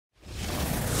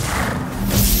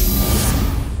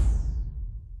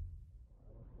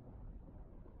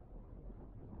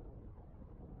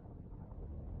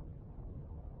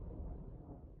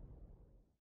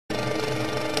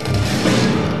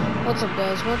What's up,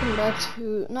 guys? Welcome back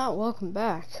to, not welcome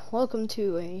back, welcome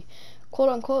to a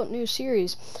quote-unquote new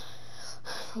series.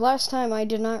 Last time I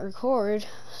did not record,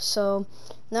 so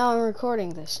now I'm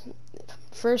recording this.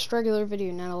 First regular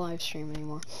video, not a live stream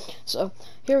anymore. So,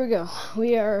 here we go.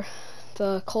 We are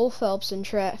the Cole Phelps in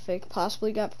traffic,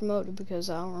 possibly got promoted because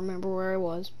I don't remember where I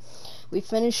was. We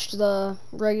finished the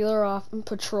regular off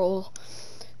patrol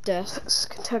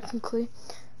desk, technically.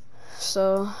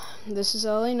 So, this is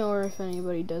Noir, if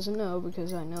anybody doesn't know,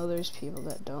 because I know there's people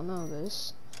that don't know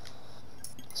this.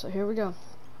 So here we go.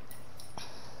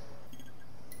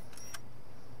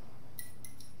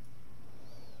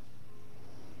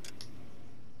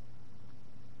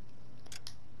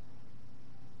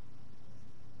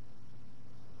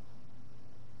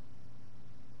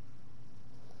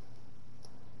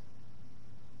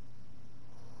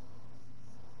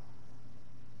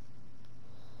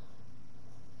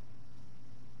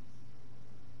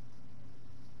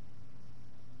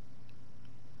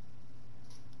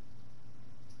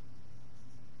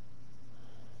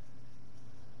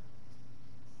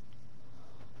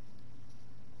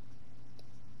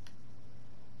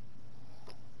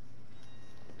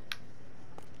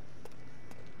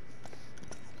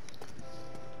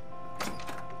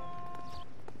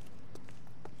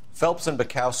 Phelps and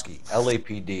Bukowski,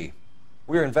 LAPD.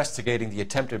 We're investigating the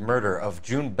attempted murder of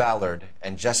June Ballard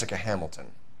and Jessica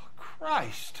Hamilton.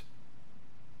 Christ!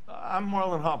 I'm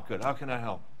Marlon Hopgood. How can I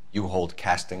help? You hold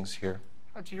castings here?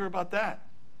 How'd you hear about that?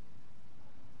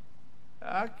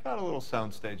 I got a little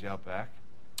soundstage out back.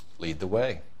 Lead the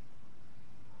way.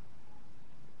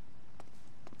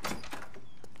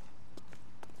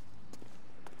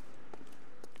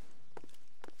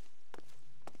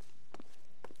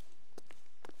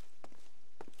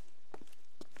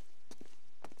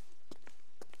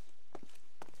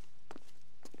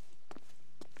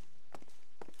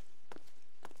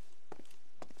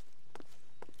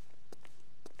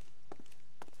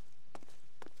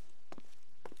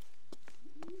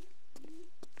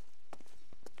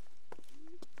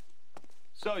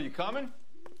 So, you coming?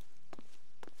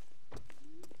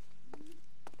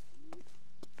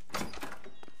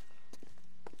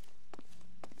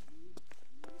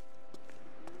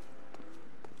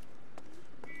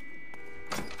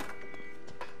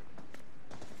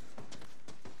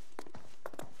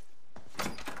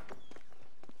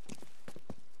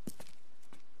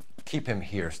 Keep him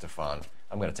here, Stefan.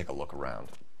 I'm gonna take a look around.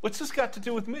 What's this got to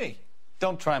do with me?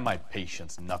 Don't try my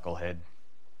patience, knucklehead.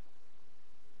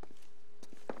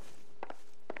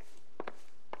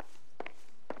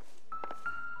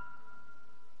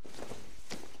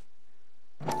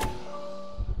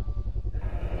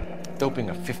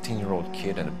 Doping a 15-year-old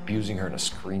kid and abusing her in a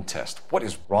screen test. What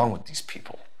is wrong with these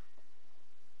people?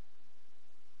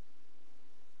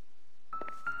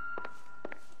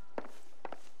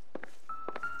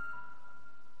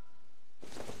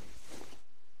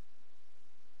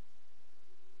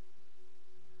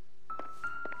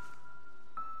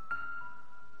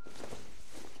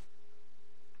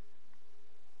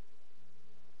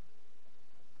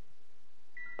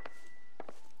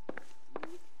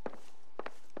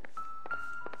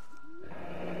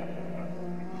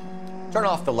 Turn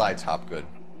off the lights, Hopgood.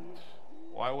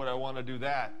 Why would I want to do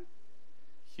that?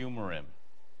 Humor him.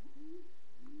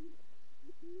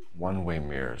 One-way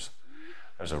mirrors.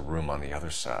 There's a room on the other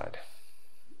side.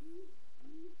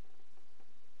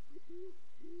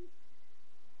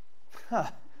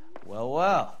 Huh.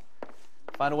 Well.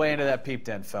 Find a way into that peep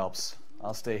den, Phelps.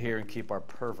 I'll stay here and keep our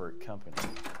pervert company.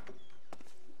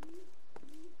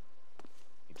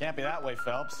 You can't be that way,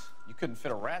 Phelps. You couldn't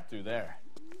fit a rat through there.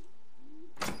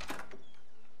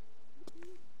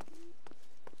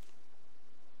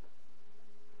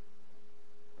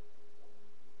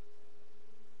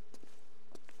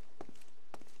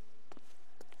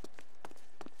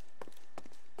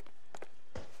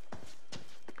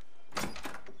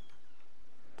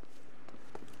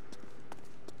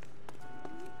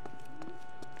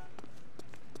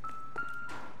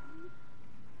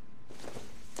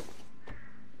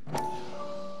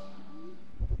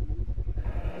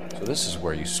 So this is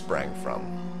where you sprang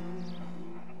from.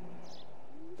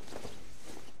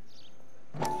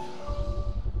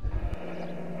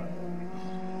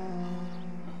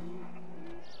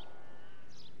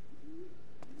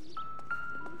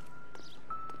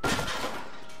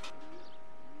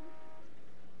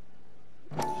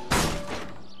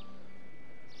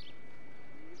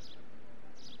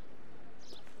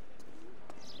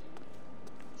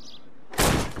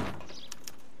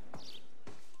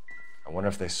 I wonder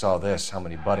if they saw this, how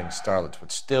many budding starlets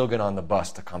would still get on the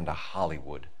bus to come to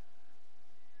Hollywood.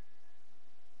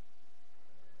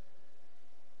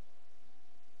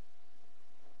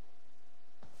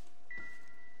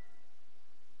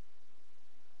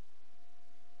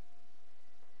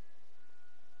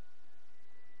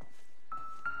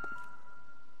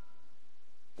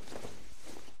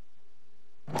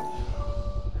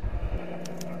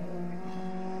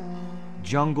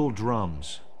 Jungle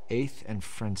Drums, 8th and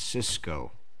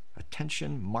Francisco.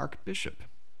 Attention, Mark Bishop.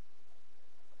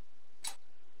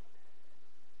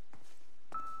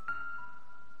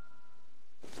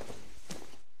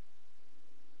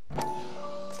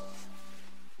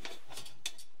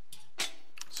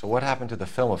 So what happened to the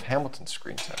film of Hamilton's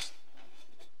screen test?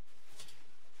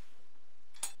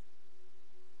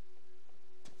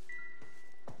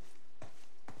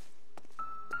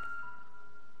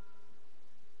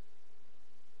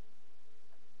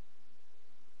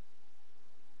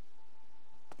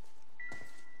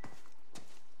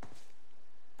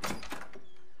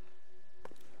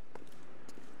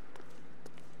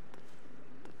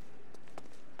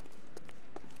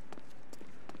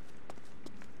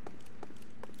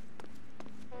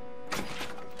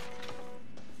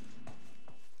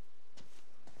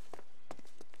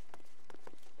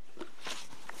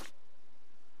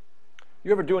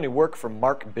 You ever do any work for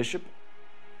Mark Bishop?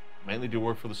 Mainly do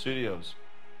work for the studios.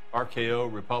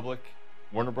 RKO, Republic,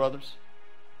 Warner Brothers.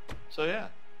 So yeah,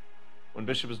 when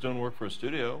Bishop is doing work for a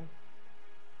studio,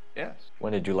 yes.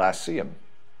 When did you last see him?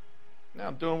 Now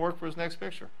I'm doing work for his next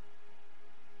picture.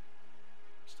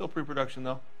 Still pre-production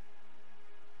though.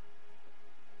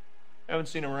 Haven't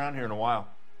seen him around here in a while.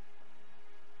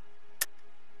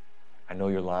 I know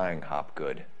you're lying,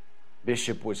 Hopgood.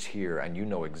 Bishop was here, and you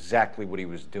know exactly what he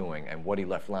was doing and what he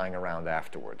left lying around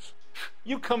afterwards.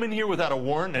 You come in here without a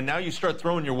warrant, and now you start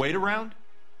throwing your weight around?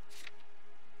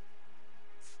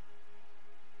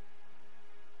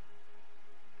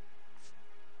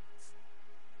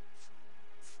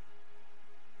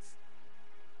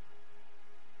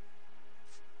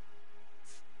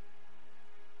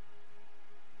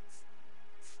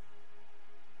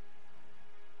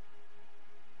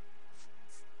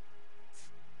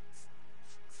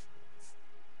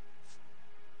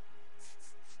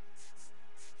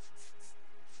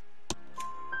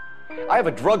 I have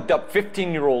a drugged-up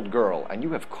 15-year-old girl, and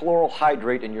you have chloral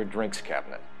hydrate in your drinks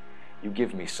cabinet. You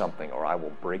give me something, or I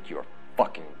will break your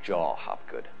fucking jaw,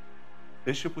 Hopgood.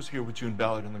 Bishop was here with June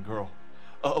Ballard and the girl.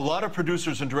 A lot of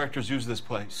producers and directors use this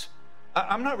place.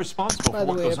 I'm not responsible for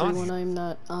what goes on here. By the way,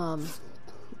 everyone, I'm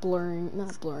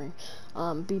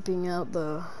not, beeping out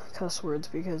the cuss words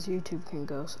because YouTube can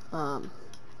go,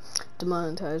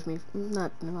 demonetize me.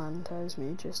 Not demonetize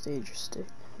me, just age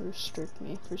restrict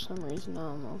me for some reason, I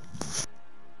don't know.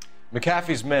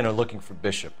 McAfee's men are looking for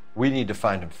Bishop. We need to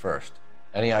find him first.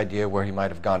 Any idea where he might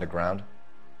have gone to ground?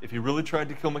 If he really tried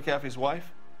to kill McAfee's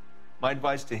wife, my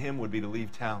advice to him would be to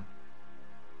leave town.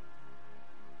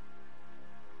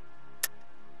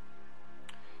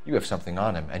 You have something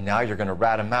on him, and now you're going to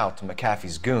rat him out to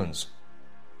McAfee's goons.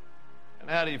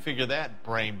 And how do you figure that,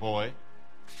 brain boy?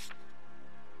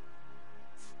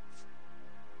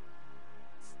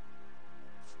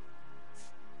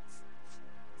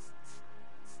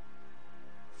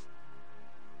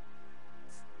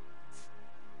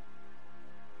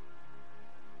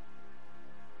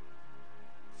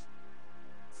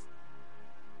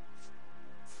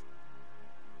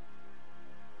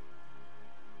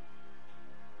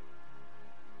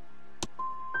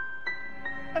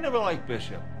 I never liked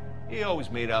Bishop. He always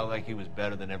made out like he was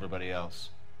better than everybody else.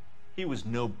 He was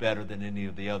no better than any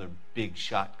of the other big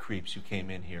shot creeps who came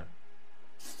in here.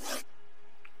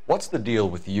 What's the deal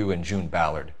with you and June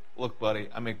Ballard? Look, buddy,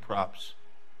 I make props.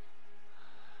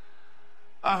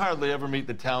 I hardly ever meet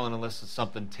the talent unless it's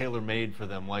something tailor-made for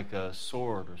them, like a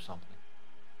sword or something.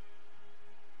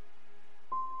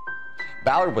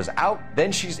 Ballard was out,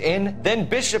 then she's in, then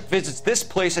Bishop visits this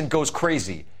place and goes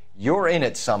crazy. You're in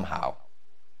it somehow.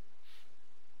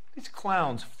 These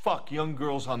clowns fuck young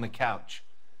girls on the couch.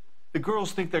 The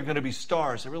girls think they're going to be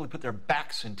stars. They really put their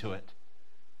backs into it.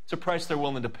 It's a price they're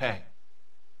willing to pay.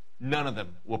 None of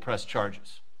them will press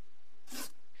charges.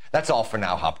 That's all for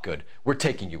now, Hopgood. We're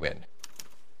taking you in.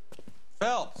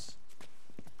 Phelps.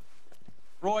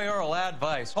 Roy Earl, ad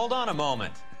vice. Hold on a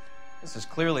moment. This is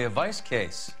clearly a vice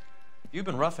case. You've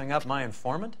been roughing up my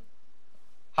informant?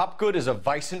 Hopgood is a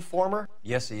vice informer?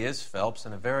 Yes, he is, Phelps,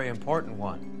 and a very important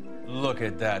one. Look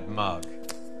at that mug.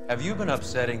 Have you been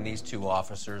upsetting these two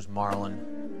officers,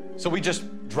 Marlon? So we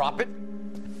just drop it?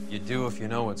 You do if you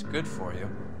know what's good for you.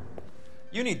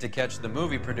 You need to catch the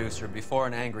movie producer before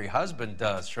an angry husband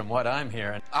does, from what I'm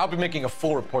hearing. I'll be making a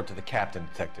full report to the captain,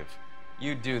 Detective.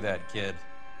 You do that, kid.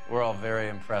 We're all very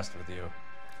impressed with you.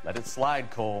 Let it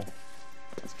slide, Cole.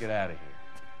 Let's get out of here.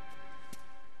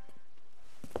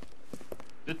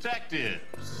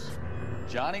 Detectives.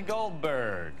 Johnny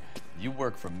Goldberg, you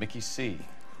work for Mickey C.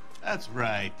 That's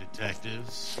right,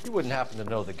 detectives. You wouldn't happen to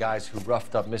know the guys who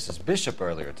roughed up Mrs. Bishop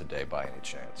earlier today by any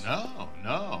chance?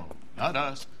 No, not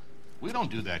us. We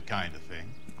don't do that kind of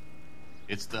thing.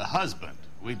 It's the husband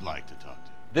we'd like to talk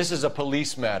to. This is a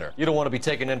police matter. You don't want to be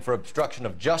taken in for obstruction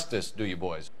of justice, do you,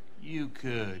 boys? You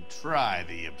could try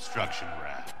the obstruction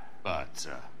rap, but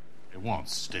it won't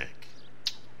stick.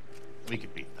 We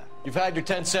could beat that. You've had your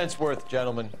 10 cents worth,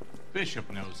 gentlemen. Bishop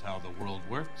knows how the world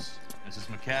works. Mrs.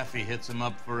 McAfee hits him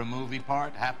up for a movie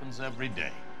part, happens every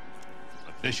day.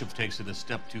 But Bishop takes it a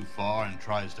step too far and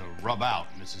tries to rub out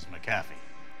Mrs. McAfee.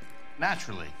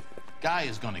 Naturally, Guy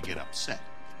is gonna get upset.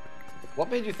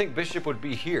 What made you think Bishop would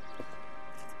be here?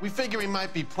 We figure he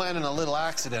might be planning a little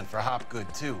accident for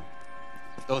Hopgood, too.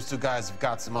 Those two guys have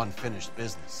got some unfinished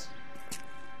business.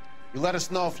 You let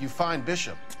us know if you find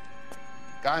Bishop.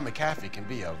 Guy McAfee can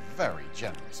be a very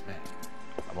generous man.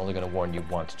 I'm only going to warn you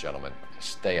once, gentlemen.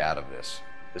 Stay out of this.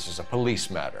 This is a police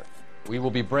matter. We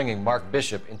will be bringing Mark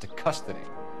Bishop into custody.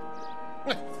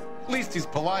 At least he's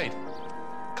polite.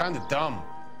 Kind of dumb,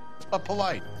 but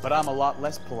polite. But I'm a lot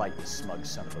less polite, you smug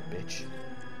son of a bitch.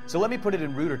 So let me put it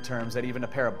in ruder terms that even a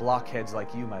pair of blockheads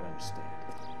like you might understand.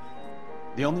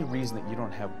 The only reason that you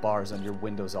don't have bars on your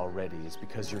windows already is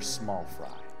because you're small fry.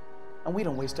 And we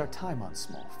don't waste our time on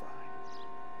small fry.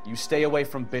 You stay away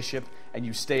from Bishop, and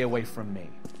you stay away from me.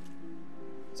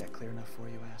 Is that clear enough for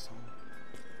you, asshole?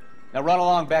 Now run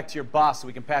along back to your boss so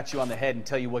we can pat you on the head and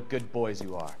tell you what good boys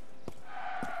you are.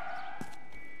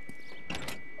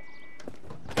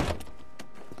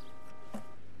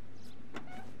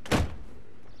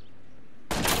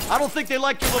 I don't think they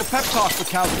like your little pep talk,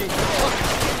 Bukowski.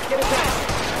 Look, get it back.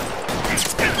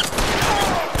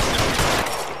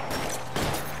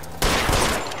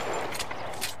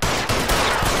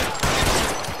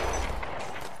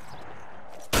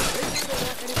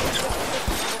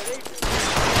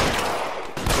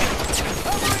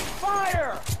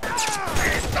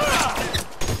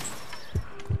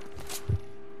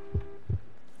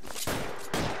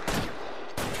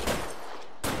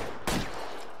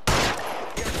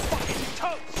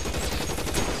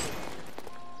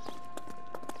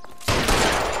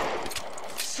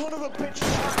 Son of a bitch!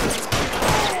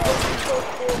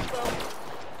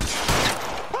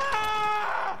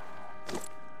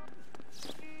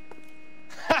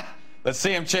 Let's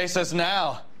see him chase us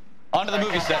now. On to the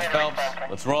movie set, Phelps.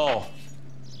 Let's roll.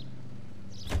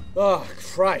 Oh,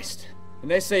 Christ.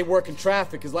 And they say working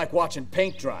traffic is like watching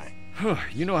paint dry.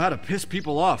 You know how to piss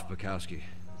people off, Bukowski.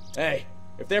 Hey,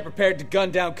 if they're prepared to gun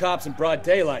down cops in broad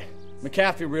daylight,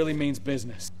 McAfee really means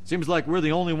business. Seems like we're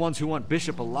the only ones who want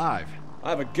Bishop alive. I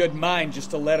have a good mind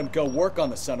just to let him go work on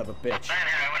the son of a bitch.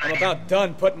 I'm about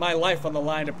done putting my life on the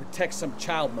line to protect some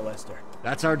child molester.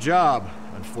 That's our job,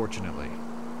 unfortunately.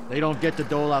 They don't get to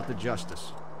dole out the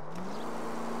justice.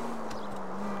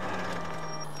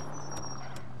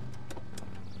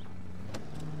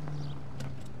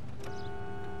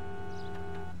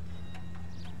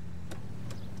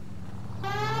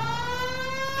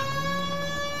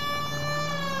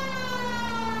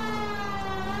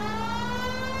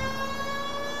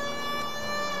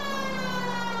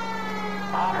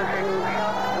 Officer needs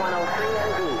help, 103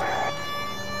 and B.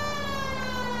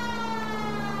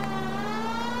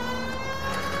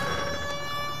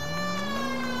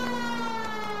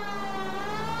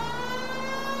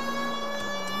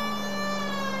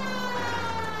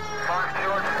 Fox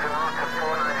George is en route to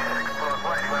 496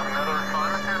 Northwest. You have another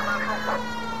assignment there, Central?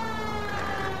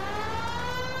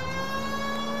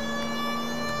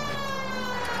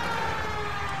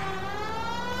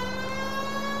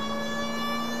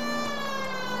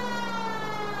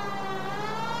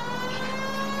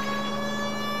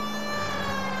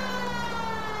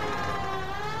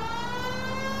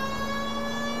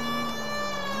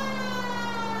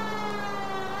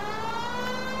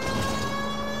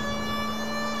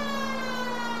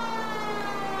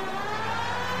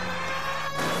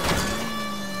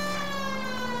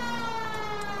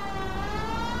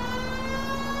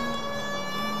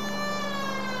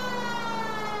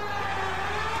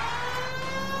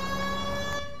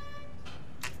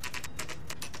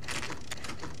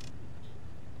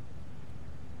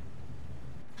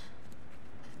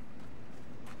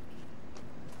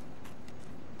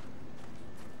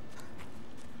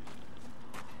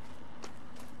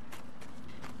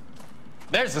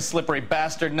 There's the slippery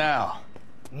bastard now.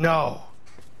 No.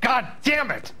 God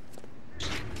damn it!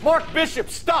 Mark Bishop,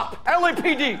 stop!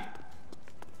 LAPD!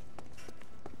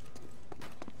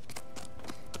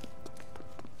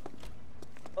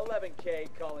 K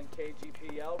calling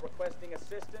KGPL, requesting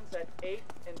assistance at 8th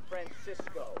and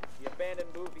Francisco, the abandoned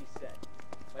movie set.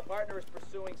 My partner is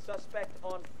pursuing suspect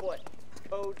on foot.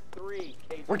 Code 3,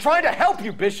 KGPL. We're trying to help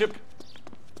you, Bishop!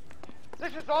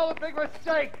 This is all a big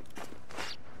mistake!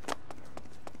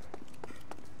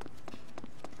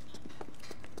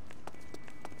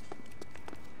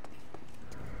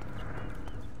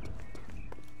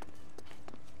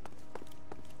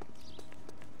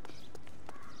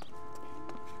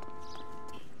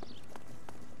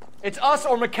 It's us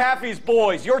or McAfee's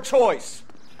boys. Your choice.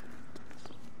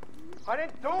 I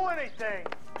didn't do anything.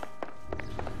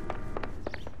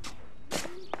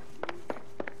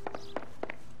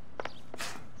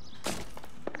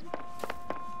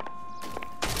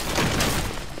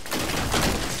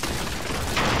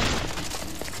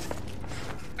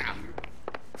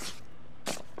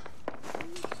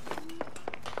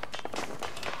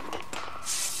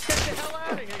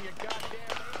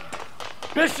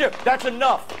 Bishop, that's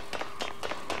enough.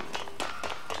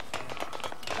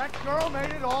 That girl made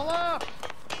it all up.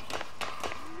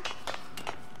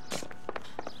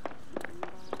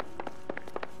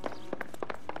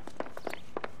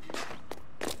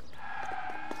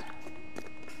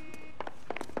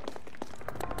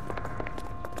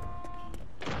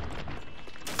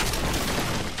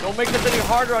 Don't make this any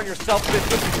harder on yourself,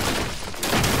 Bishop.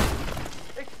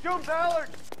 It's June Ballard.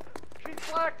 She's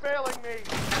blackmailing me.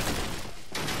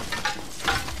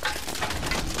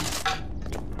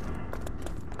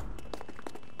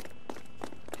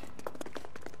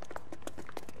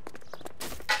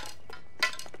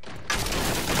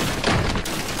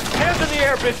 Hands in the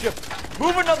air, Bishop.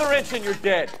 Move another inch and you're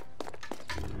dead.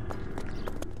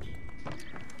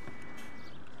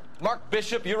 Mark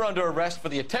Bishop, you're under arrest for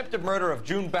the attempted murder of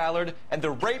June Ballard and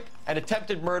the rape and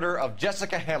attempted murder of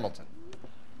Jessica Hamilton.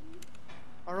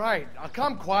 All right, I'll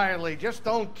come quietly. Just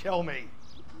don't kill me.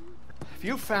 If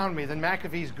you found me, then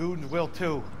McAfee's goons will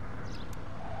too.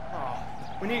 Oh,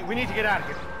 we need to get out of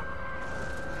here.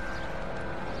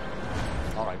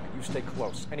 All right, but you stay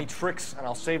close. Any tricks, and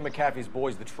I'll save McAfee's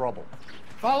boys the trouble.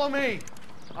 Follow me.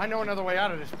 I know another way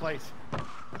out of this place.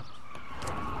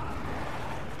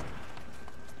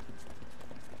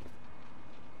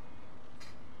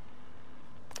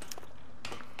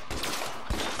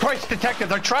 Christ, detective,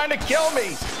 they're trying to kill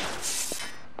me!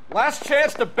 Last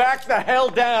chance to back the hell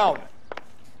down.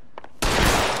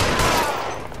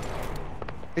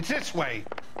 It's this way.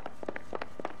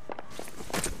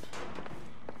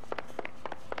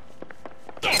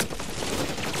 There's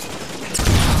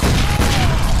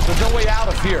no way out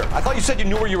of here. I thought you said you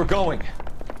knew where you were going.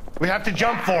 We have to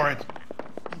jump for it.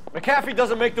 McAfee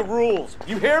doesn't make the rules.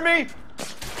 You hear me?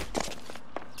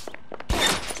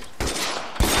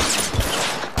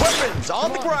 Weapons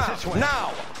on the ground,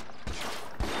 now!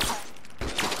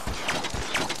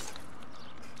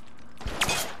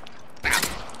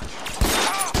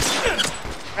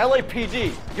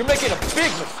 LAPD, you're making a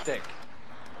big mistake.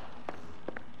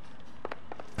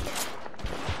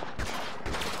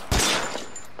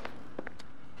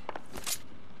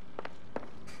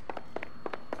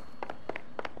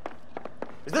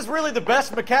 Is this really the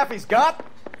best McAfee's got?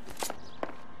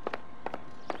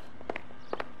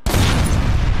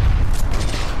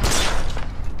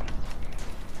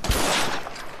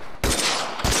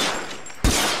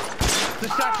 The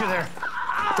statue there.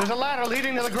 There's a ladder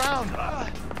leading to the ground. Oh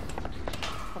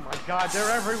my God,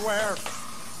 they're everywhere.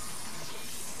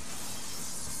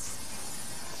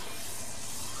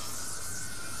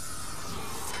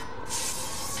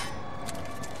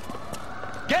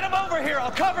 Get him over here,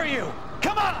 I'll cover you!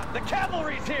 Come on, the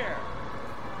cavalry's here!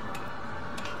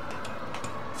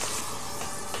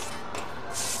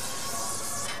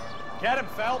 Get him,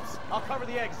 Phelps. I'll cover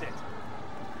the exit.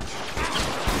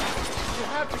 You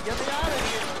have to get me out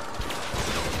of here.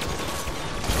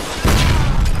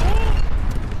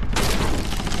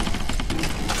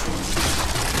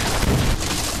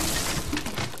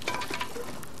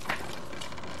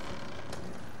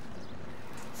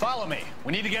 Follow me.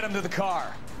 We need to get him to the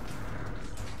car.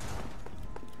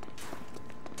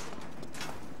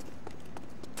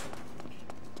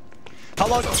 How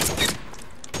long?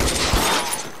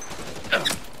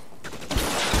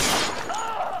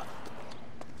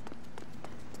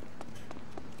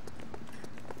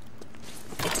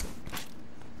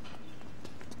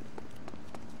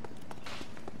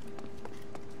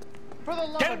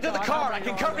 Get him to the car. I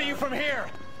can cover you from here.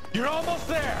 You're almost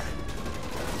there.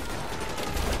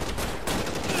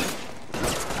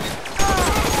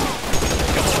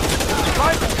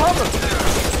 Find some cover.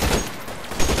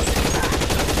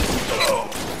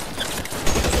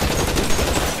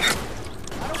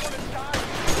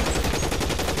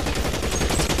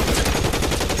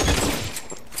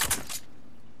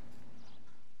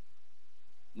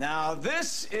 Now,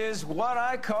 this is what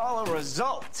I call a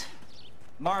result.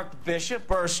 Mark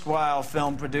Bishop, erstwhile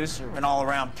film producer and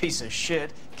all-around piece of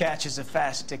shit, catches a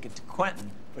fast ticket to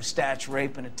Quentin for statch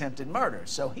rape and attempted murder.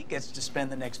 So he gets to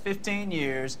spend the next 15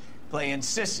 years playing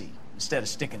sissy instead of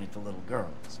sticking it to little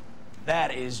girls.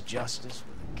 That is justice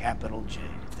with a capital J,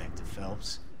 Detective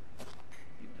Phelps.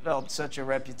 You've developed such a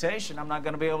reputation, I'm not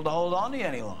going to be able to hold on to you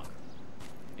any longer.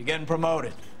 You're getting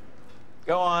promoted.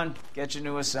 Go on, get your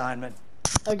new assignment.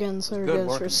 Again, sorry Good guys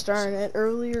working for with starting it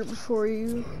earlier before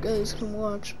you guys can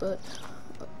watch, but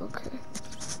okay.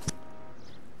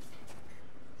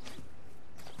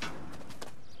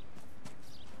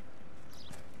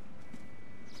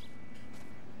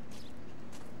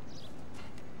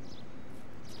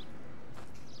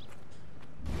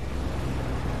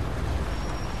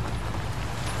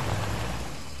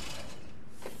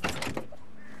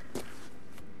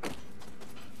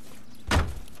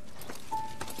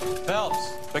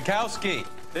 Phelps, Bukowski,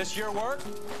 this your work?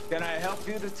 Can I help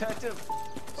you, detective?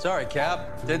 Sorry,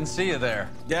 Cap. Didn't see you there.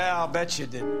 Yeah, I'll bet you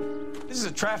did. This is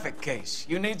a traffic case.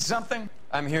 You need something?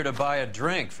 I'm here to buy a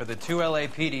drink for the 2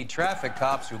 LAPD traffic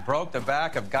cops who broke the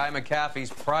back of Guy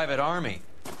McAfee's private army.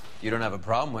 You don't have a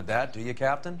problem with that, do you,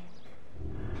 Captain?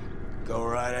 Go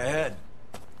right ahead.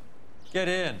 Get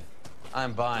in.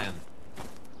 I'm buying.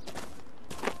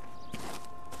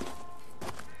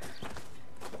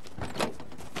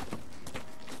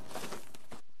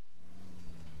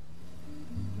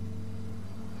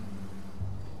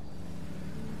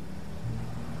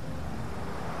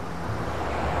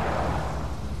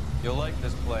 You'll like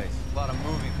this place. A lot of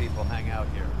movie people hang out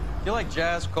here. You like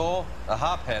jazz, Cole? The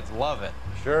hopheads love it.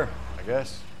 Sure, I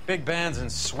guess. Big bands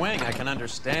and swing I can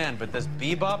understand, but this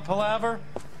bebop palaver?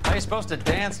 How are you supposed to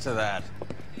dance to that?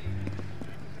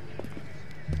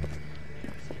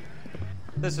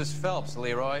 This is Phelps,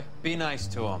 Leroy. Be nice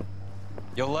to him.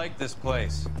 You'll like this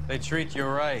place. They treat you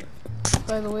right.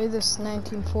 By the way, this is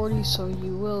 1940, so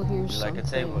you will hear some like a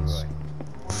table, things. Roy?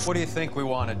 What do you think we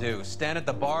want to do? Stand at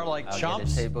the bar like I'll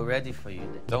chumps? get a table ready for you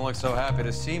then. Don't look so happy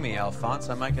to see me, Alphonse.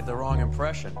 I might get the wrong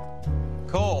impression.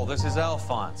 Cole, this is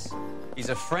Alphonse. He's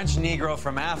a French Negro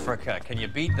from Africa. Can you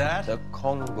beat that? The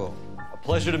Congo. A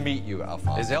pleasure to meet you,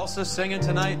 Alphonse. Is Elsa singing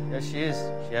tonight? Yes, she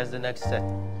is. She has the next set.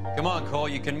 Come on, Cole.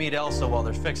 You can meet Elsa while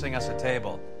they're fixing us a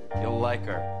table. You'll like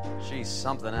her. She's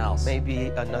something else. Maybe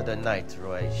another night,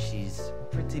 Roy. She's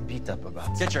pretty beat up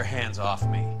about it. Get your hands off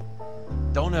me.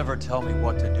 Don't ever tell me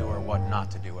what to do or what not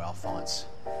to do, Alphonse.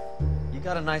 You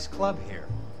got a nice club here.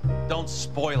 Don't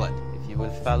spoil it. If you will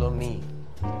follow me,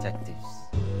 detectives.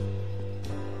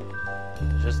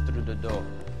 Just through the door.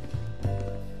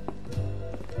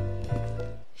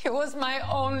 He was my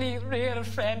only real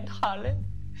friend, Harlan.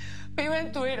 We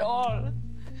went through it all.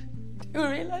 Do you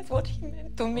realize what he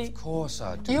meant to me? Of course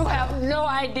I do. You have no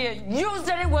idea. You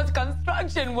said it was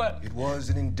construction work. It was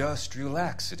an industrial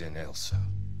accident, Elsa.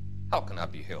 How can I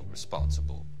be held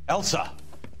responsible? Elsa,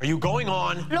 are you going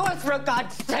on? Louis, for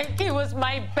God's sake, he was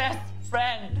my best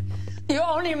friend. The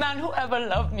only man who ever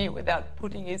loved me without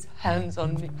putting his hands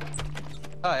on me.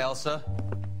 Hi, Elsa.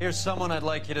 Here's someone I'd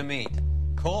like you to meet.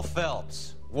 Cole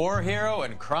Phelps, war hero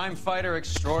and crime fighter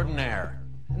extraordinaire.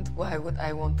 And why would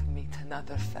I want to meet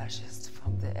another fascist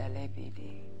from the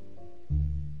LAPD?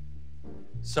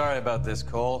 Sorry about this,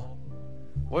 Cole.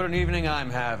 What an evening I'm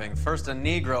having. First a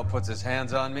Negro puts his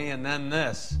hands on me, and then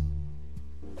this.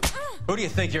 Who do you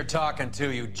think you're talking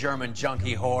to, you German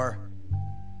junkie whore?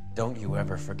 Don't you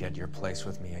ever forget your place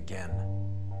with me again.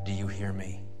 Do you hear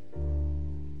me?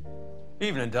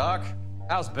 Evening, Doc.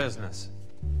 How's business?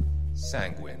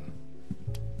 Sanguine.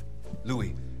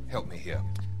 Louis, help me here.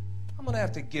 I'm gonna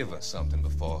have to give her something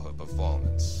before her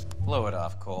performance. Blow it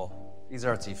off, Cole. These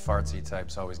artsy-fartsy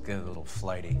types always get a little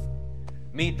flighty.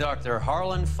 Meet Dr.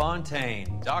 Harlan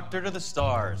Fontaine, doctor to the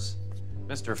stars.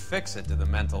 Mr. Fix-It to the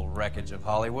mental wreckage of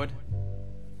Hollywood.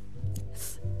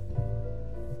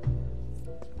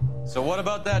 So what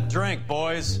about that drink,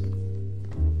 boys?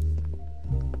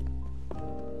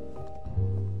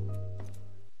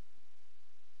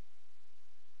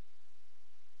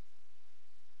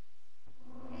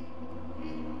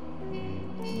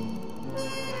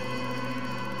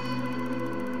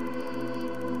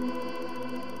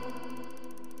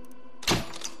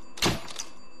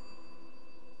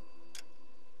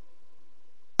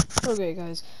 Okay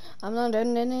guys, I'm not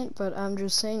ending it, but I'm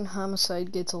just saying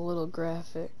homicide gets a little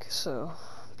graphic, so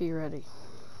be ready.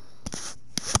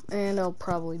 And I'll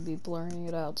probably be blurring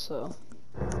it out, so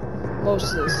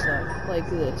most of this stuff, like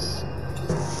this.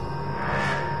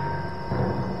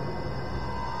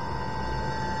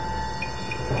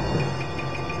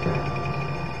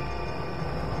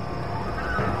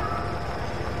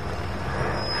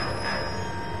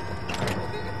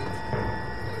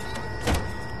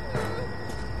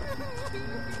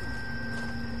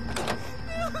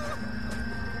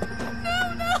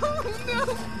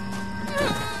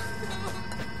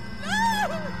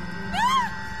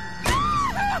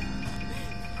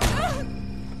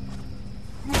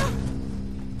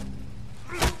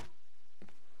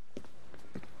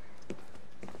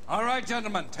 All right, right,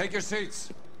 gentlemen, take your seats.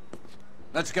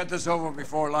 Let's get this over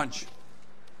before lunch.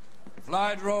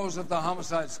 Floyd Rose of the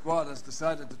Homicide Squad has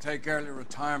decided to take early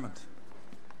retirement.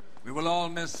 We will all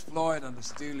miss Floyd and the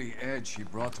steely edge he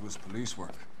brought to his police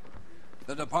work.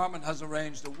 The department has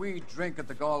arranged a wee drink at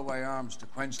the Galway Arms to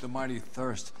quench the mighty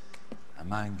thirst a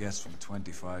man gets from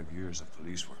 25 years of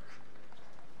police work.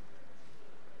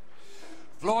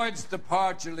 Floyd's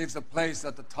departure leaves a place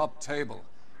at the top table,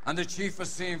 and the chief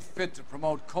has seen fit to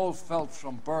promote Cole Phelps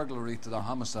from burglary to the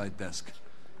homicide desk.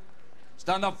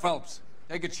 Stand up, Phelps.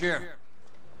 Take a chair.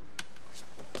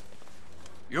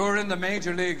 You're in the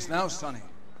major leagues now, Sonny.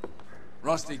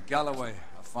 Rusty Galloway,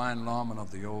 a fine lawman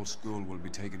of the old school, will be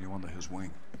taking you under his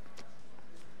wing.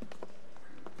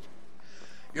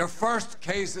 Your first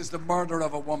case is the murder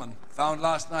of a woman, found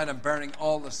last night and bearing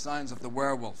all the signs of the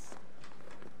werewolf.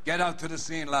 Get out to the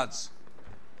scene, lads.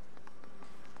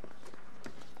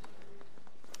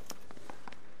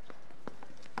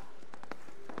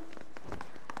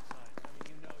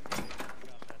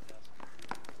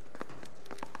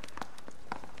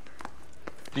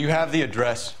 Do you have the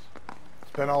address?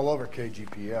 It's been all over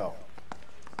KGPL.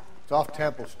 It's off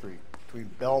Temple Street, between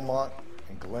Belmont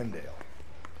and Glendale.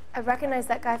 I recognize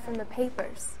that guy from the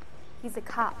papers. He's a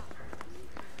cop.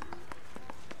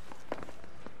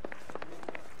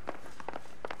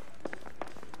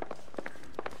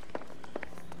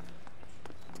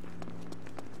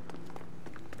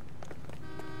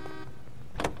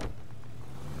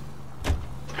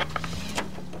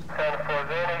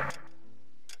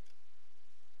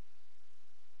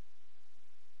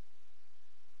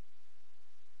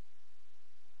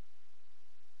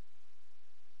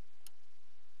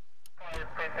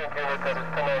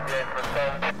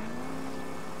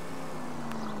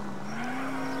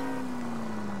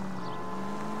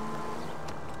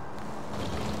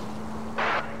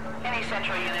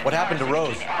 What happened to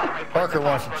Rose? Parker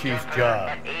wants the chief's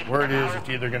job. Word is it's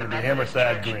either going to be him or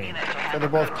Thad Green. So they're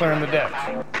both clearing the decks.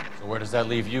 So where does that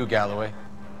leave you, Galloway?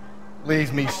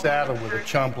 Leaves me saddled with a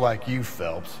chump like you,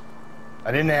 Phelps.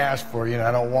 I didn't ask for you and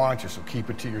I don't want you, so keep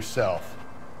it to yourself.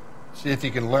 See if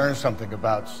you can learn something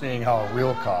about seeing how a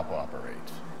real cop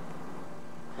operates.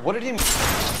 What did he...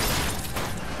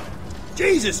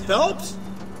 Jesus, Phelps!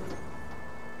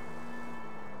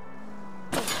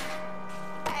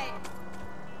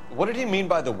 What did he mean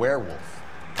by the werewolf?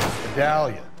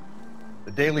 Medallion.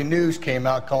 The Daily News came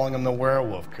out calling him the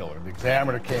werewolf killer. The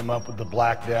Examiner came up with the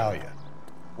Black Dahlia.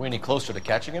 We any closer to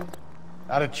catching him?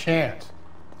 Not a chance.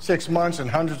 6 months and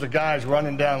hundreds of guys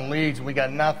running down leads and we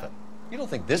got nothing. You don't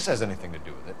think this has anything to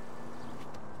do with it?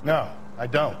 No, I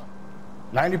don't.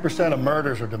 90% of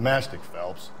murders are domestic,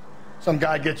 Phelps. Some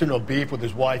guy gets into a beef with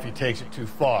his wife, he takes it too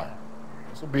far.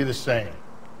 This will be the same.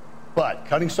 But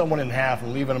cutting someone in half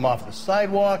and leaving them off the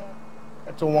sidewalk,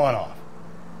 that's a one-off.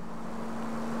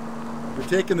 You're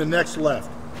taking the next left.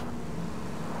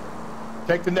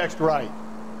 Take the next right.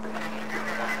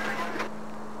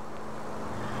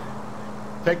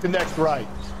 Take the next right.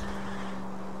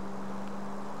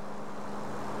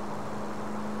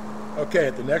 Okay,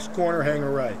 at the next corner, hang a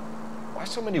right. Why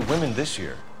so many women this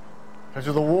year? Because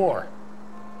of the war.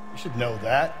 You should know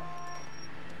that.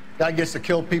 Guy gets to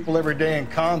kill people every day in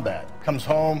combat. Comes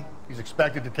home, he's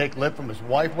expected to take lip from his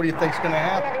wife. What do you think's gonna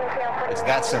happen? It's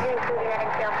that simple.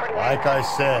 Like I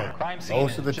said,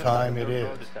 most of the time it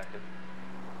is.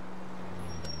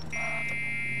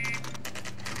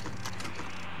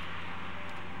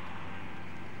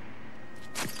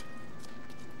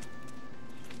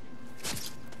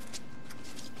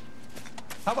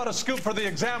 How about a scoop for the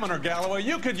Examiner, Galloway?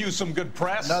 You could use some good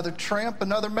press. Another tramp,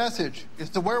 another message. Is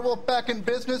the werewolf back in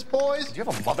business, boys? Do you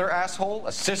have a mother, asshole?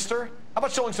 A sister? How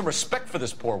about showing some respect for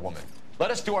this poor woman?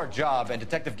 Let us do our job, and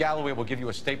Detective Galloway will give you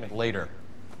a statement later.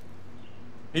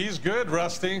 He's good,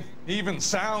 Rusty. He even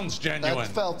sounds genuine.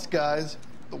 That's Phelps, guys.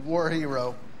 The war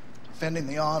hero. Defending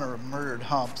the honor of murdered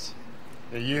humps.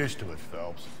 You're used to it,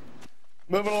 Phelps.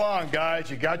 Moving along, guys.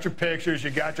 You got your pictures, you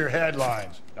got your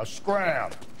headlines. Now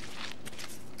scram.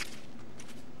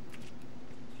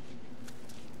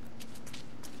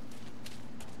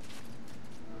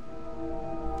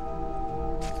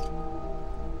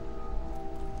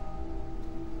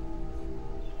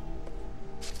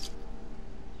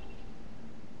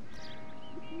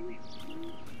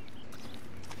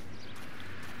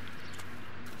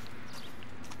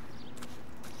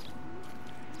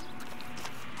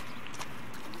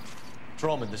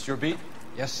 Patrolman, this your beat?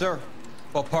 Yes, sir.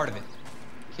 Well, part of it.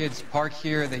 Kids park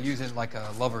here, they use it like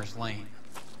a lover's lane.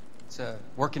 It's a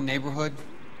working neighborhood.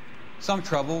 Some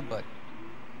trouble, but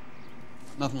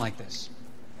nothing like this.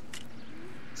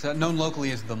 It's known locally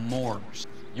as the Moors.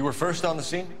 You were first on the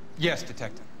scene? Yes,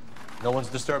 Detective. No one's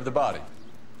disturbed the body?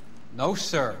 No,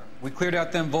 sir. We cleared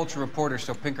out them vulture reporters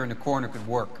so Pinker and the coroner could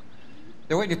work.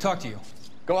 They're waiting to talk to you.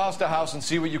 Go house to house and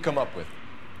see what you come up with.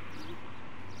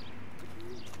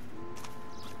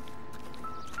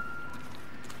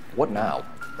 What now?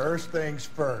 First things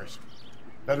first.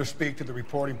 Better speak to the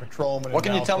reporting patrolman. What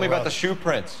can you tell me about the Alpharetta. shoe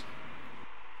prints?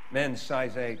 Men's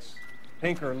size 8s.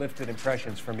 Pinker lifted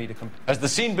impressions for me to Has the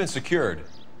scene been secured?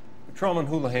 Patrolman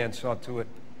Houlihan saw to it.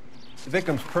 The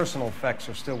victim's personal effects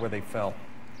are still where they fell.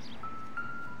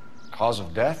 Cause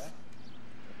of death?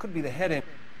 Could be the head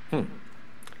in.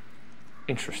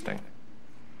 Interesting.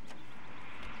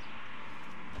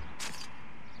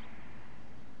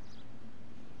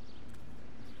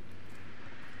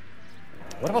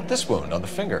 What about this wound on the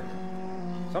finger?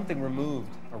 Something removed.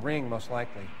 A ring, most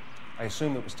likely. I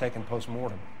assume it was taken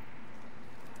post-mortem.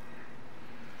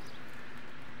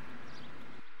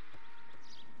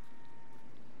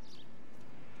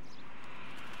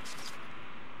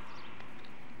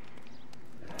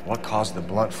 What caused the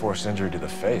blunt force injury to the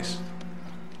face?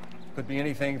 Could be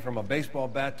anything from a baseball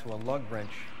bat to a lug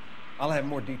wrench. I'll have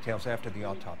more details after the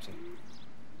autopsy.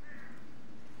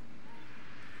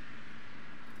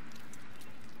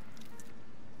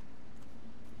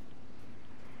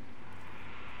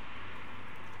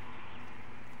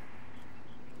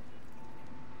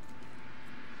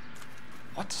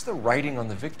 What does the writing on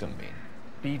the victim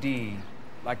mean? BD,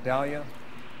 like Dahlia,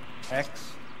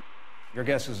 X. Your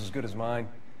guess is as good as mine.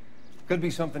 Could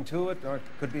be something to it, or it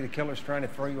could be the killer's trying to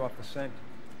throw you off the scent.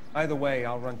 Either way,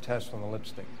 I'll run tests on the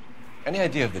lipstick. Any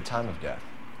idea of the time of death?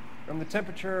 From the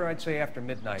temperature, I'd say after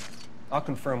midnight. I'll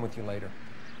confirm with you later.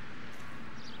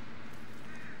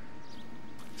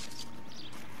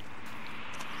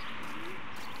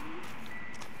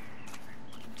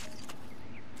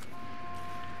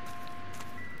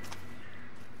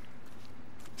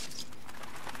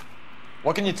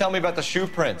 What can you tell me about the shoe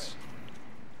prints?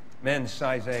 Men's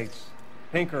size 8s.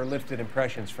 Pinker lifted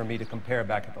impressions for me to compare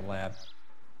back at the lab.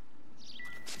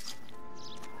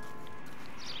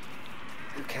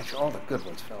 You catch all the good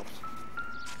ones, Phelps.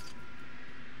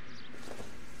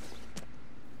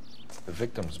 The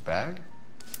victim's bag?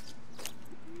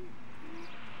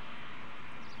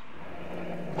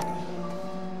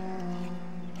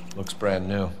 Looks brand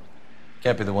new.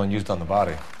 Can't be the one used on the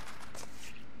body.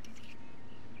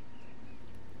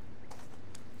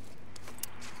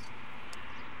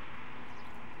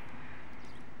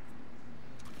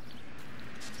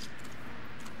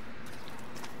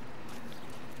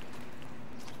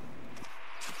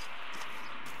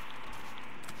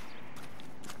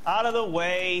 Out of the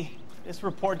way. This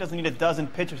report doesn't need a dozen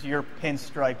pictures of your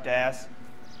pinstriped ass.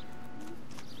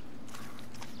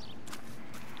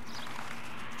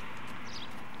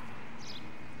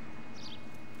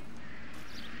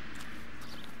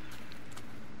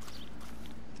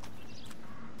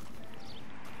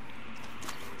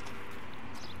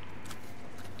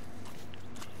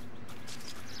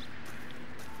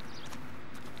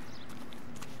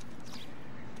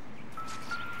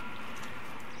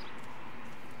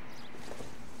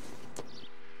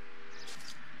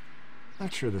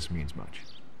 Not sure this means much.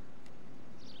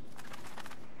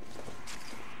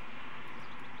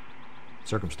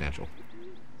 Circumstantial.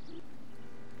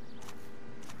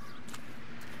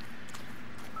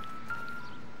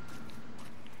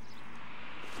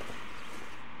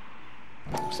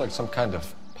 Looks like some kind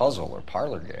of puzzle or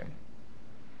parlor game.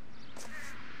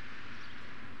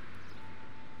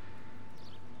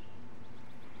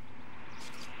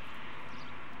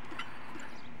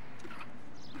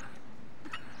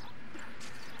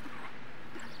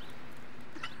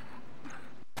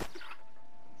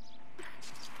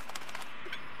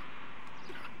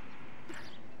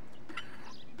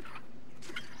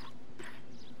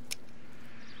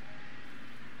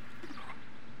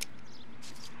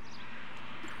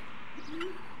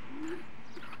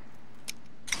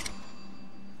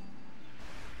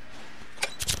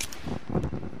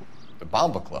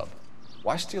 Bomba Club.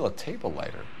 Why steal a table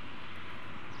lighter?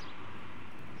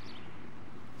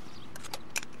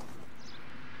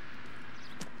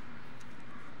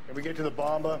 Can we get to the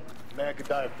Bomba? A man could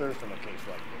die of thirst on a case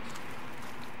like this.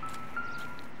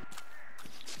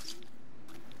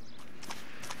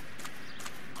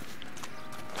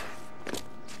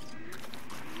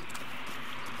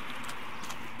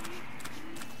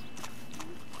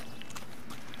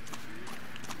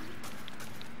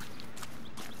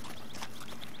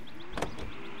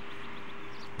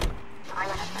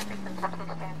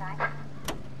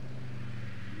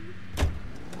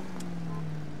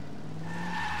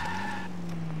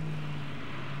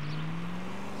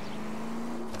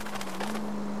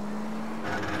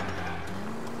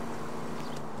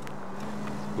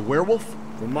 The werewolf?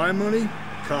 For my money,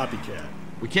 copycat.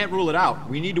 We can't rule it out.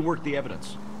 We need to work the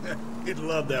evidence. You'd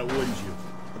love that, wouldn't you?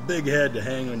 A big head to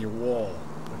hang on your wall.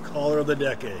 The caller of the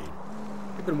decade.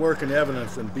 You've been working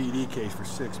evidence on BD case for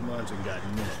 6 months and got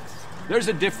nicked. There's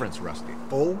a difference, Rusty.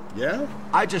 Oh, yeah?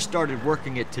 I just started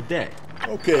working it today.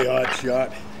 Okay,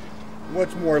 Oddshot.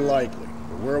 What's more likely?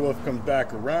 The werewolf comes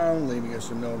back around, leaving us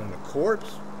unknown in a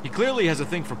corpse? He clearly has a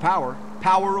thing for power.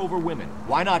 Power over women.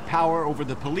 Why not power over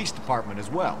the police department as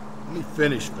well? Let me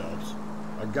finish, Phelps.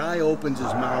 A guy opens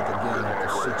his mouth again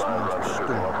after 6 months of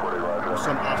storm. There's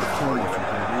some opportunity if you've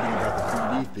been reading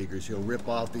about the BD figures, he'll rip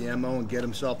off the MO and get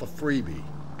himself a freebie.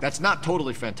 That's not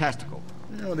totally fantastical.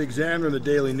 You know, the Examiner and the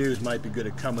Daily News might be good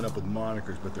at coming up with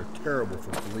monikers, but they're terrible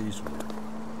for police work.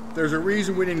 There's a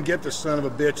reason we didn't get the son of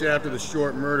a bitch after the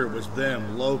short murder. It was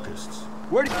them, locusts.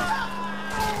 Where do you...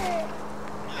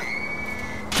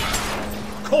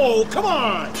 Cole, come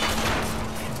on!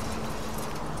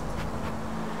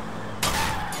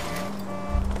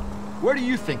 Where do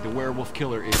you think the werewolf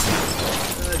killer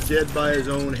is? Dead by his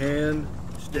own hand,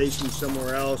 stationed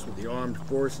somewhere else with the armed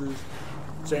forces.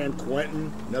 San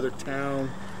Quentin, another town,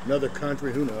 another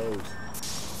country, who knows?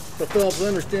 So, Phillips, I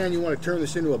understand you want to turn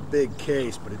this into a big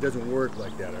case, but it doesn't work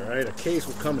like that, all right? A case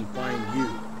will come and find you.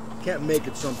 You can't make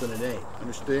it something it ain't,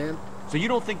 understand? So you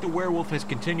don't think the werewolf has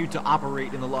continued to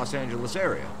operate in the Los Angeles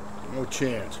area? No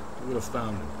chance. We would have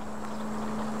found him.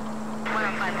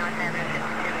 105 North Avenue.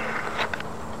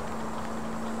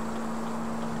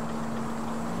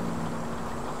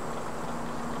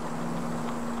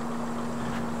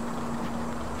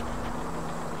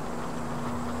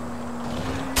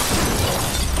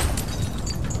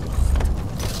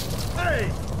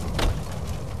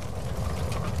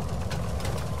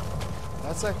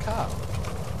 That's that cop.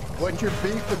 What's your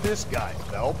beef with this guy,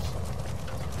 Phelps?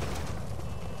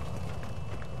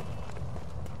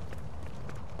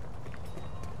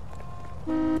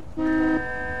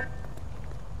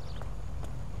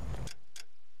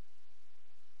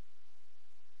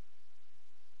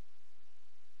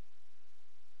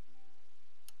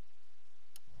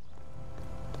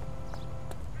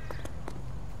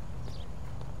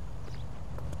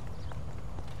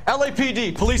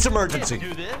 LAPD, police emergency.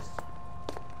 Can't do this.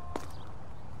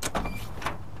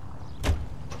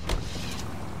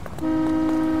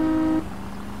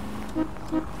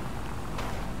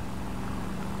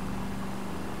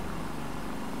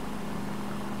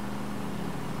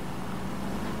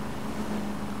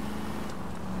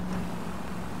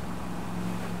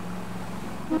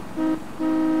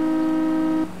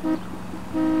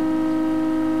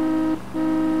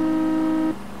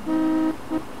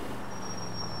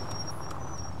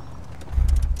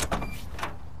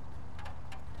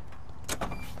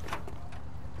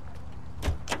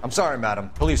 I'm sorry, madam.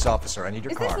 Police officer, I need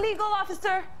your car. Is this legal,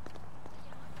 officer?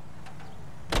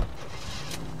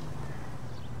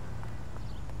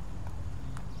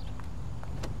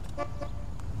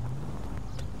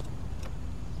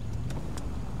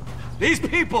 These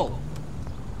people!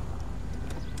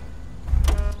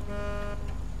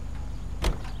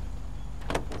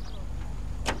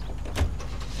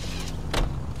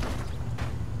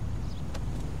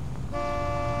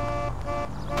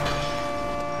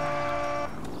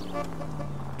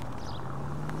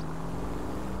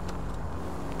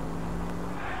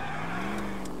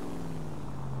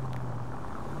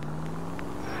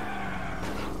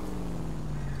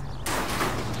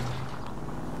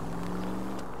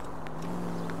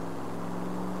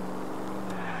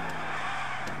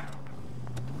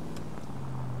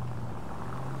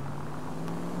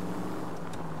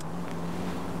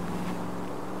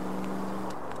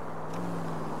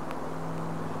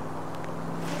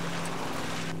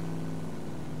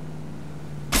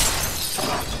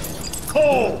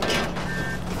 Cole!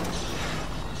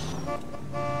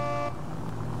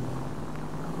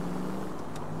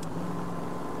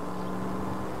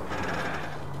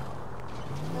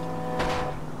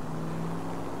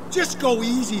 Just go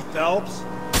easy, Phelps.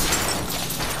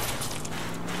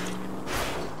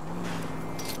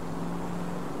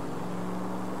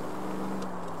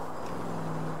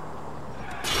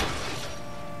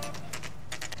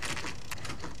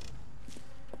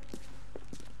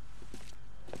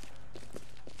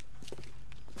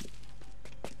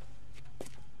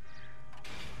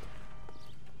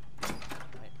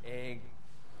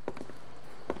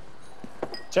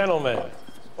 Gentlemen,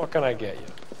 what can I get you?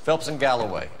 Phelps and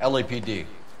Galloway, LAPD.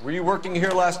 Were you working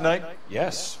here last night?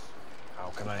 Yes. How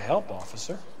can I help,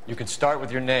 officer? You can start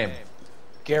with your name.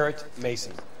 Garrett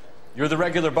Mason. You're the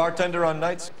regular bartender on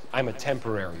nights? I'm a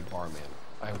temporary barman.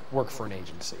 I work for an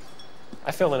agency.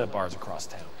 I fill in at bars across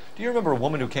town. Do you remember a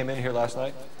woman who came in here last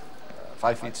night?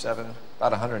 5'7",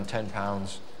 about 110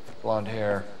 pounds, blonde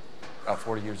hair, about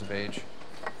 40 years of age.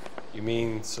 You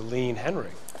mean Celine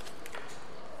Henry?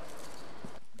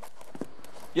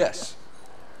 Yes.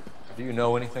 Do you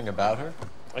know anything about her?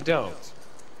 I don't.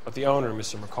 But the owner,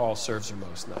 Mr. McCall, serves her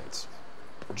most nights.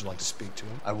 Would you like to speak to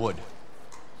him? I would.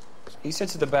 He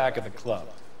sits at the back of the club.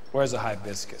 Wears a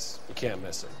hibiscus. You can't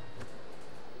miss him.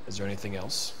 Is there anything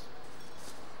else?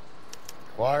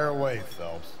 Fire away,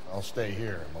 Phelps. I'll stay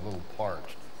here. I'm a little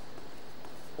parched.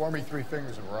 Pour me 3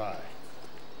 fingers of rye.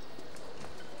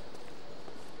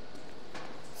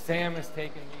 Sam is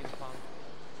taking me to Palm.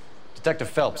 Detective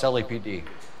Phelps, LAPD.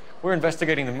 We're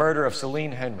investigating the murder of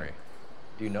Celine Henry.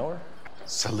 Do you know her?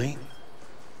 Celine?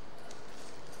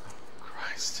 Oh,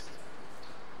 Christ.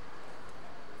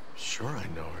 Sure I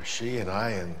know her. She and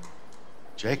I and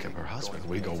Jacob, her husband,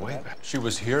 we go way back. She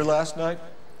was here last night?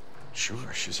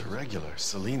 Sure, she's a regular.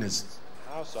 Celine is...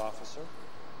 House officer.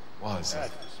 Was a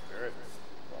Spirit.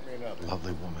 Pour me another.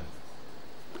 lovely woman.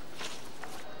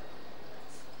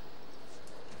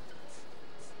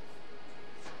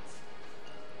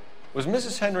 Was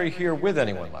Mrs. Henry here with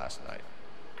anyone last night?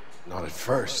 Not at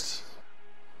first.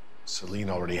 Celine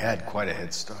already had quite a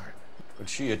head start. But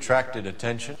she attracted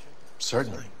attention?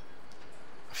 Certainly.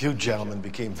 A few gentlemen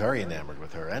became very enamored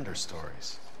with her and her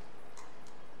stories.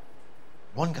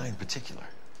 One guy in particular.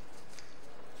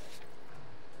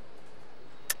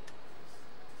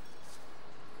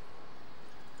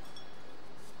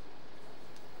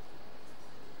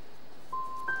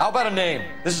 How about a name?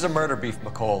 This is a murder beef,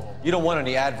 McCall. You don't want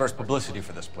any adverse publicity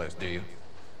for this place, do you?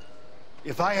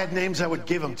 If I had names, I would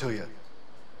give them to you.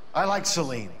 I like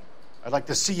Celine. I'd like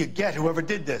to see you get whoever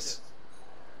did this.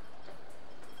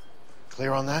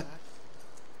 Clear on that?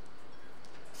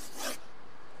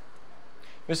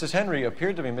 Mrs. Henry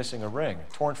appeared to be missing a ring,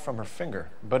 torn from her finger,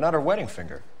 but not her wedding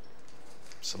finger.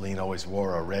 Celine always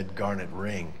wore a red garnet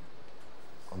ring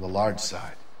on the large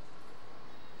side.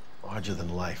 Larger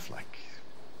than life, like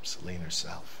Celine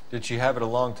herself. Did she have it a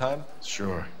long time?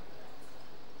 Sure.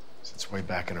 Since way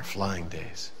back in her flying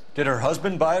days. Did her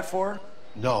husband buy it for her?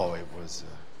 No, it was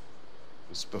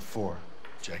before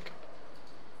Jacob.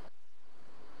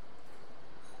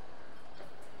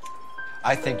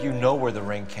 I think you know where the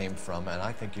ring came from, and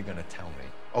I think you're gonna tell me.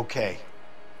 Okay.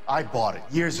 I bought it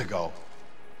years ago.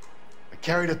 I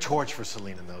carried a torch for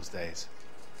Celine in those days.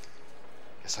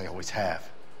 Guess I always have.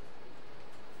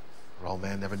 Her old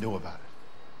man never knew about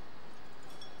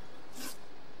it.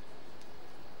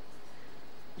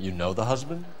 You know the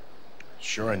husband?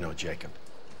 Sure I know Jacob.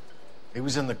 He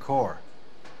was in the Corps.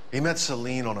 He met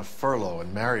Celine on a furlough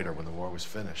and married her when the war was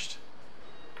finished.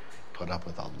 Put up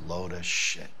with a load of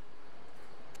shit.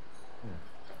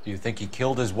 Do you think he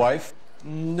killed his wife?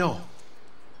 No.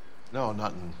 No,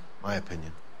 not in my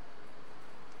opinion.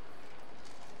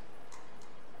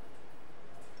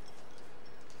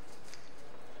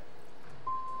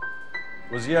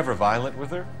 Was he ever violent with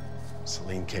her?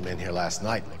 Celine came in here last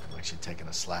night looking like she'd taken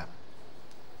a slap.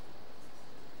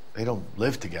 They don't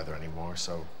live together anymore,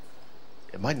 so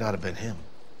it might not have been him.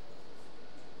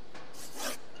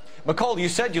 McCall, you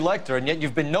said you liked her, and yet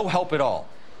you've been no help at all.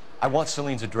 I want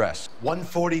Celine's address.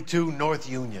 142 North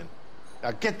Union.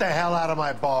 Now get the hell out of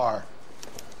my bar.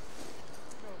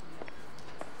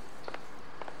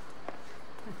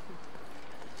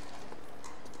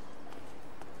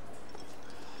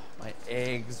 My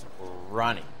eggs were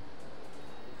running.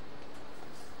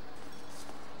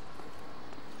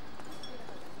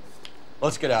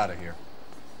 Let's get out of here.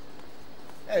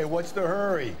 Hey, what's the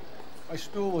hurry? My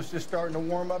stool was just starting to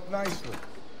warm up nicely.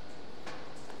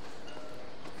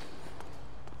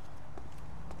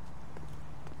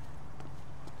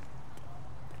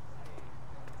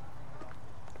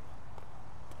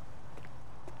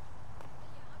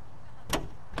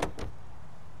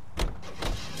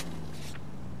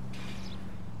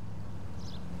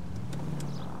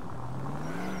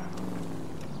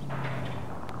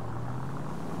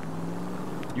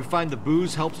 You find the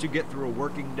booze helps you get through a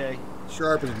working day?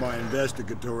 Sharpens my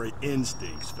investigatory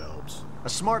instincts, Phelps. A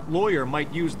smart lawyer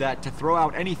might use that to throw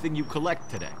out anything you collect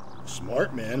today. A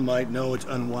smart man might know it's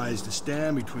unwise to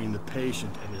stand between the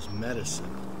patient and his medicine.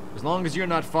 As long as you're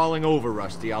not falling over,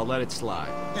 Rusty, I'll let it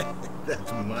slide.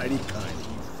 That's mighty kind of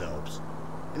you, Phelps.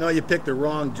 You know, you picked the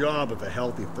wrong job if a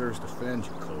healthy thirst offends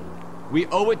you, Cole. We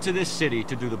owe it to this city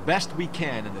to do the best we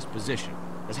can in this position.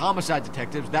 As homicide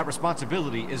detectives, that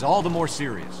responsibility is all the more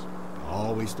serious.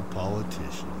 Always the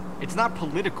politician. It's not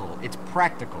political, it's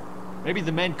practical. Maybe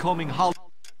the men combing Hollywood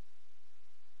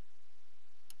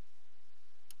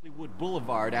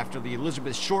Boulevard after the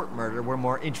Elizabeth Short murder were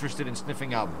more interested in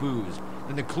sniffing out booze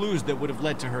than the clues that would have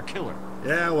led to her killer.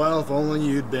 Yeah, well, if only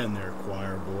you'd been there,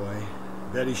 choir boy.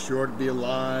 Betty Short would be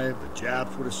alive, the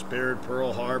Japs would have spared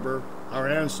Pearl Harbor, our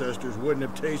ancestors wouldn't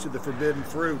have tasted the forbidden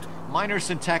fruit. Minor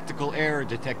syntactical error,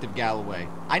 Detective Galloway.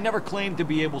 I never claimed to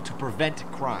be able to prevent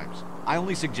crimes. I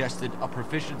only suggested a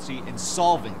proficiency in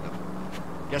solving them.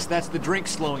 Guess that's the drink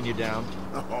slowing you down.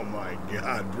 Oh my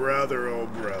God, brother, oh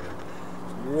brother.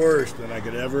 It's worse than I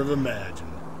could ever have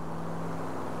imagined.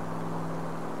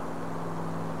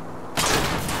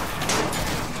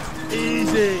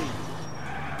 Easy!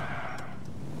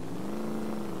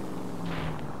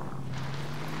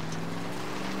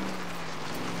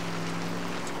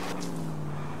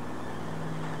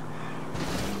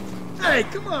 Hey,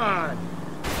 come on!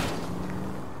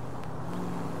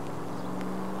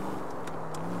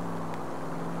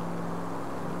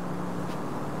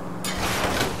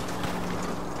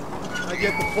 I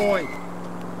get the point.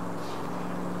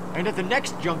 And at the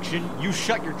next junction, you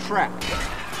shut your trap.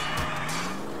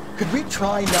 Could we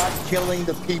try not killing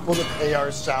the people that pay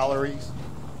our salaries?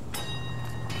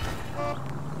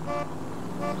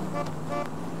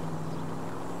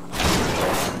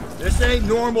 This ain't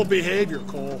normal behavior,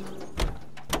 Cole.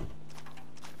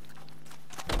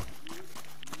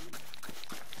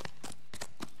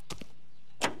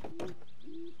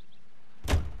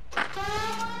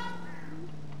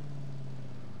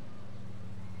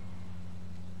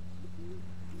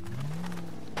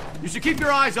 You should keep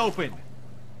your eyes open.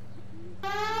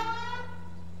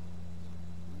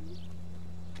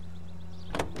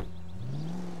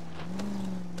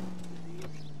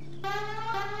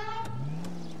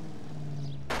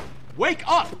 Wake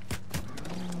up!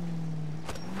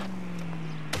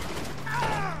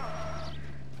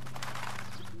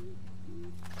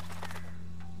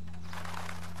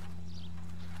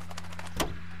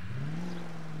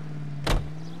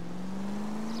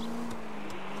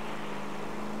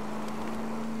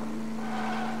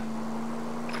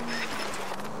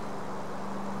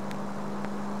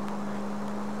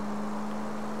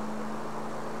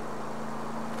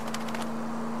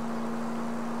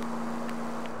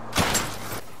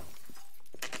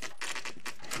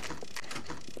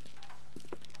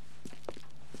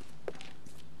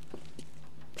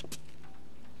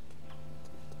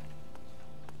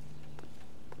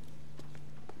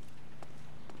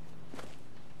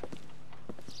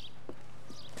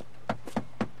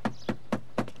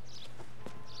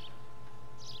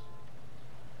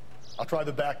 I'll try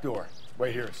the back door.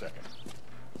 Wait here a second.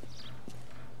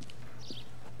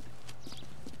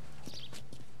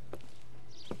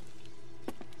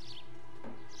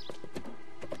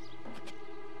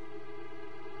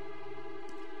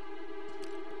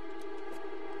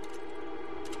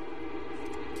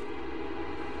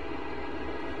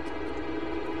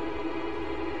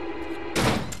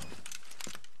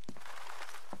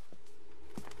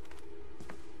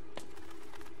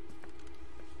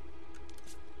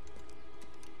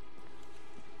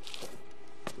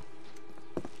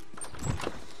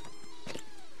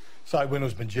 Side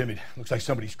window's been jimmied. Looks like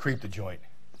somebody's creeped the joint.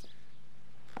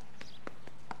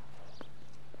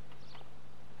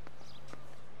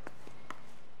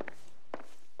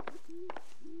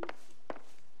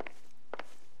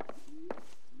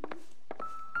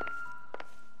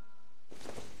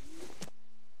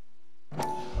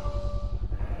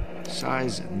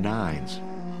 Size 9s.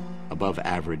 Above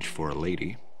average for a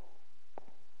lady.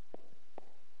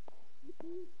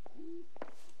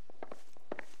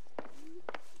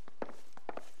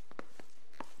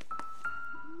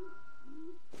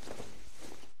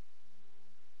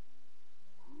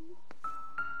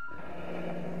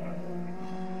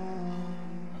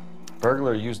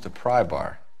 Burglar used the pry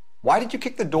bar. Why did you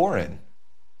kick the door in?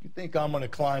 You think I'm gonna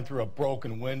climb through a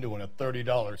broken window in a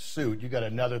 $30 suit? You got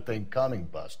another thing coming,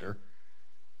 Buster.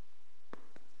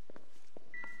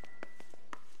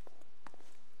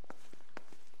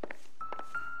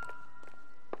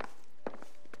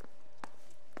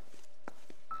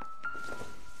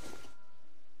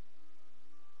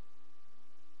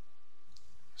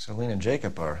 Celine and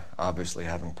Jacob are obviously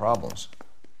having problems.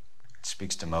 It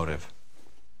speaks to motive.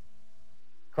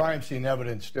 Crime scene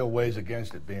evidence still weighs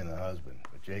against it being the husband,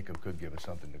 but Jacob could give us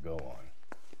something to go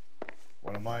on.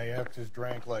 One of my exes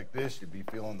drank like this, you'd be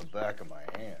feeling the back of my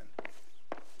hand.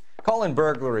 Call in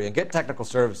burglary and get technical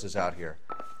services out here.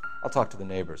 I'll talk to the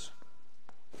neighbors.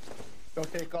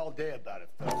 Don't take all day about it,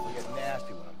 fellas. I get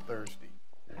nasty when I'm thirsty.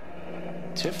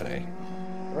 Tiffany?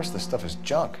 The rest of the stuff is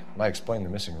junk. Might explain the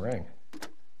missing ring.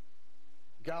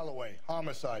 Galloway,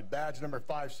 homicide, badge number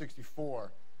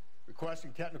 564.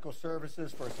 Requesting technical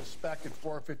services for a suspected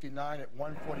 459 at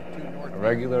 142 North. A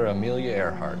regular Amelia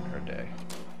Earhart in her day.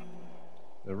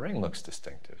 The ring looks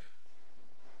distinctive.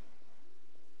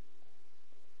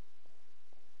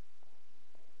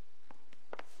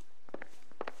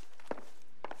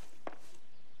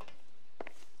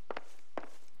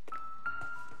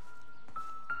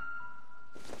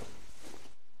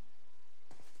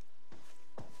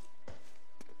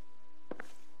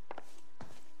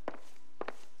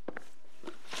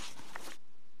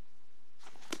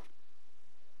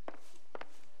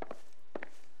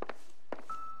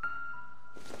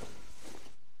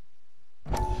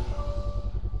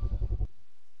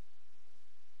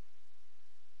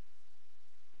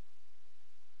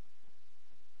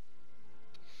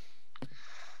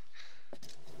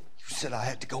 You said I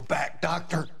had to go back,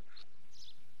 Doctor.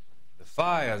 The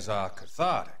fires are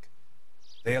cathartic.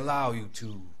 They allow you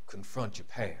to confront your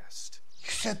past.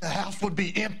 You said the house would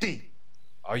be empty.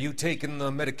 Are you taking the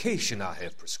medication I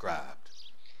have prescribed?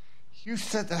 You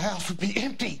said the house would be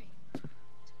empty.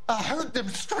 I heard them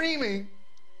screaming.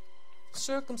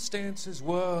 Circumstances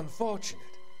were unfortunate.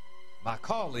 My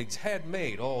colleagues had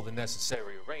made all the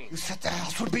necessary arrangements. You said the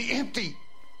house would be empty.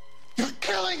 You're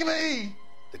killing me.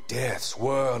 The deaths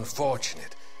were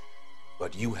unfortunate,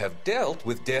 but you have dealt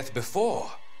with death before.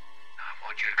 I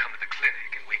want you to come to the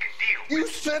clinic and we can deal. You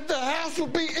said the house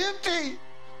would be empty.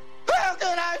 How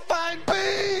can I find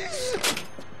peace?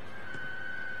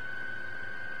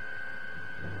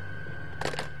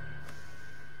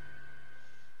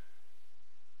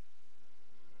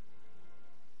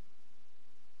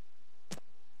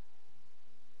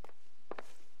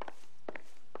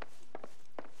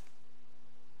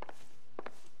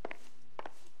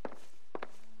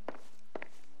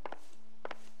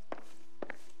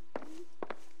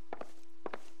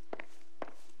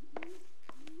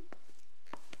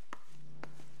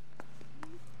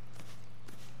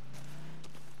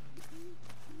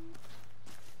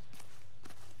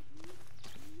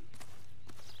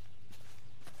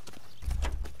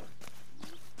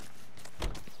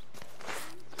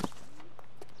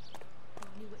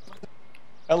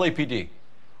 LAPD.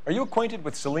 Are you acquainted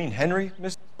with Celine Henry,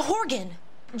 Miss? Horgan.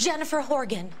 Jennifer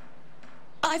Horgan.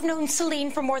 I've known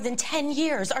Celine for more than 10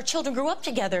 years. Our children grew up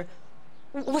together.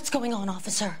 What's going on,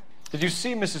 officer? Did you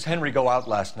see Mrs. Henry go out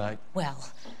last night? Well,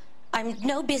 I'm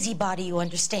no busybody, you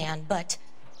understand, but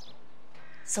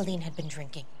Celine had been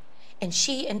drinking. And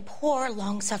she and poor,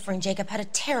 long-suffering Jacob had a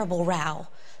terrible row.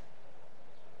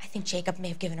 I think Jacob may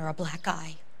have given her a black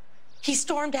eye. He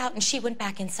stormed out and she went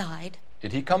back inside.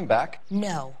 Did he come back?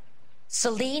 No.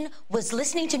 Celine was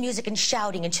listening to music and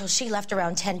shouting until she left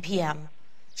around 10 p.m.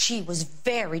 She was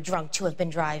very drunk to have been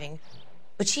driving.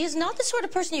 But she is not the sort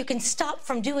of person you can stop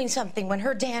from doing something when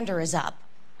her dander is up.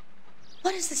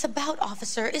 What is this about,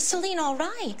 officer? Is Celine all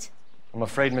right? I'm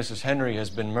afraid Mrs. Henry has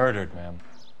been murdered, ma'am.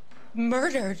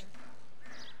 Murdered?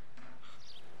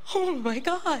 Oh, my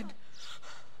God.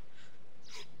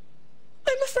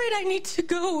 I'm afraid I need to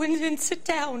go and sit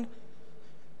down.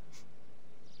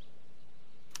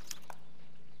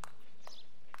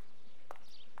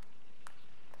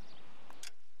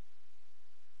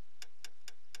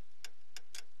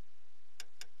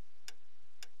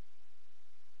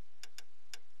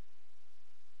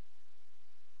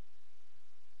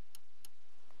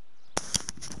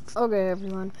 Okay,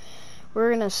 everyone,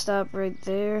 we're gonna stop right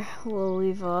there. We'll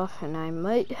leave off, and I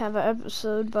might have an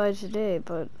episode by today,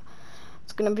 but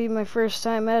it's gonna be my first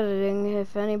time editing.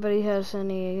 If anybody has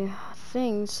any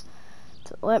things,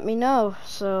 to let me know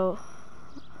so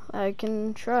I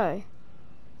can try.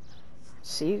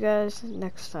 See you guys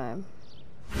next time.